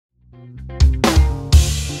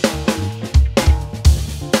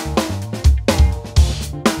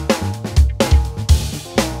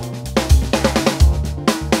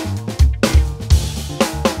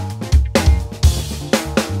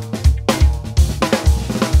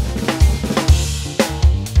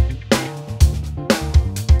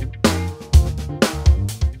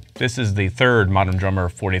This is the third Modern Drummer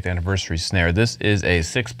 40th anniversary snare. This is a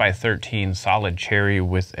 6x13 solid cherry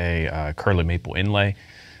with a curly maple inlay,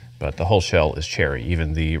 but the whole shell is cherry.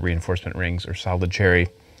 Even the reinforcement rings are solid cherry.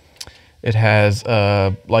 It has,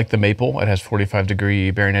 like the maple, it has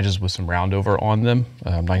 45-degree bearing edges with some round over on them.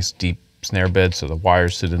 Nice deep snare bed, so the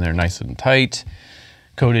wires sit in there nice and tight.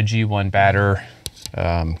 Coated G1 batter,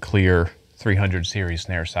 clear 300 series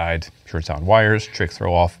snare side, short sound wires, trick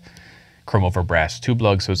throw off, chrome over brass tube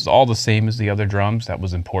lugs. So it's all the same as the other drums. That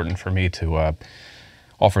was important for me to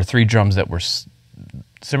offer 3 drums that were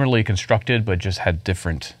similarly constructed, but just had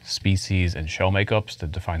different species and shell makeups to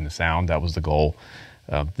define the sound. That was the goal.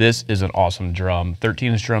 This is an awesome drum.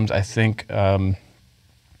 13-inch drums, I think,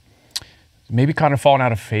 maybe kind of falling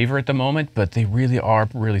out of favor at the moment, but they really are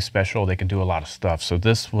really special. They can do a lot of stuff. So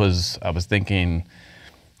this was, I was thinking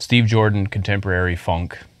Steve Jordan, contemporary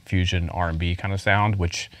funk, fusion, R&B kind of sound,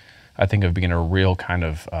 which I think of being a real kind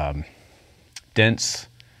of dense,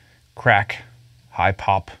 crack, high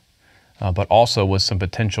pop, but also with some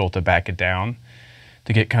potential to back it down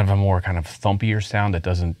to get kind of a more kind of thumpier sound that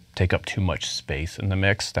doesn't take up too much space in the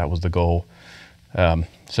mix. That was the goal.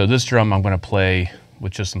 So this drum I'm going to play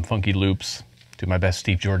with just some funky loops, do my best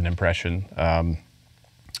Steve Jordan impression.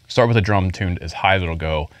 Start with a drum tuned as high as it'll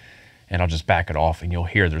go, and I'll just back it off, and you'll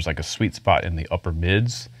hear there's like a sweet spot in the upper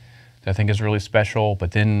mids that I think is really special. But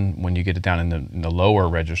then when you get it down in the lower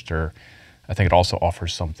register, I think it also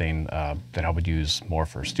offers something that I would use more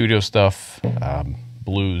for studio stuff,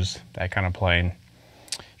 blues, that kind of playing.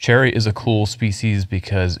 Cherry is a cool species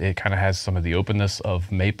because it kind of has some of the openness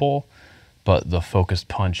of maple, but the focused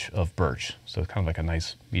punch of birch. So it's kind of like a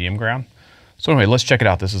nice medium ground. So anyway, let's check it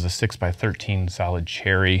out. This is a 6x13 solid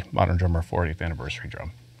cherry Modern Drummer 40th anniversary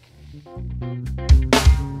drum.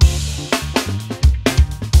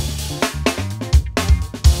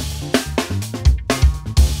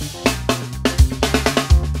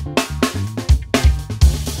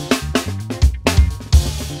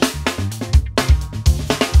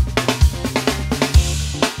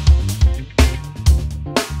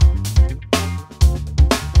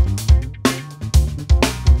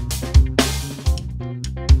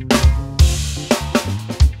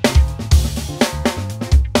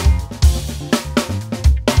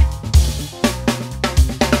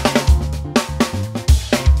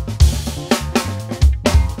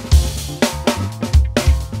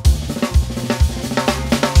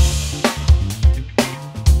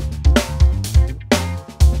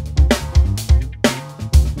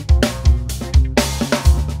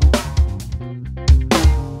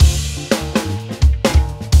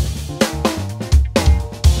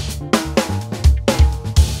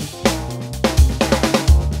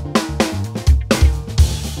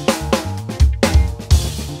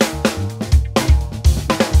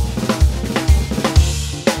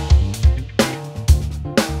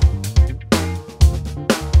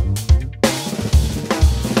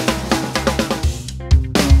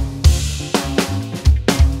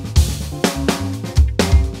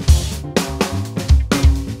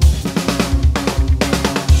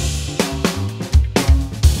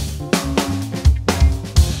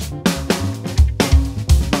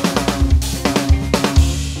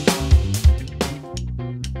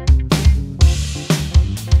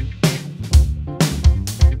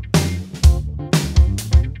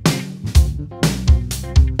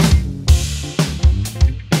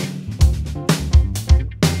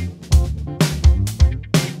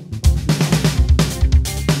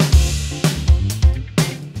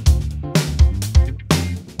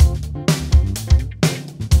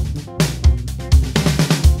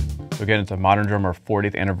 So again, it's a Modern Drummer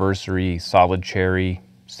 40th anniversary solid cherry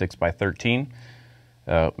 6x13.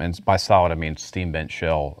 And by solid, I mean steam bent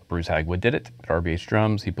shell. Bruce Hagwood did it at RBH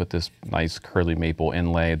Drums. He put this nice curly maple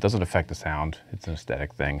inlay. It doesn't affect the sound. It's an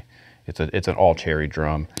aesthetic thing. It's an all cherry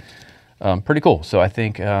drum. Pretty cool. So I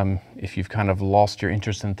think if you've kind of lost your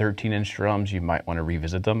interest in 13-inch drums, you might want to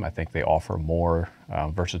revisit them. I think they offer more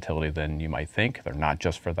versatility than you might think. They're not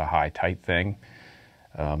just for the high, tight thing.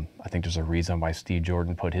 I think there's a reason why Steve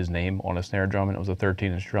Jordan put his name on a snare drum and it was a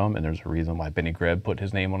 13-inch drum, and there's a reason why Benny Greb put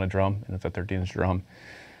his name on a drum and it's a 13-inch drum.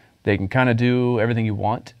 They can kind of do everything you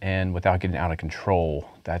want and without getting out of control.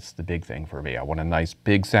 That's the big thing for me. I want a nice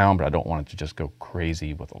big sound, but I don't want it to just go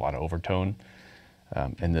crazy with a lot of overtone.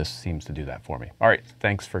 And this seems to do that for me. All right,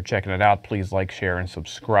 thanks for checking it out. Please like, share, and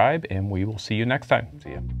subscribe, and we will see you next time.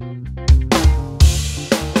 See ya.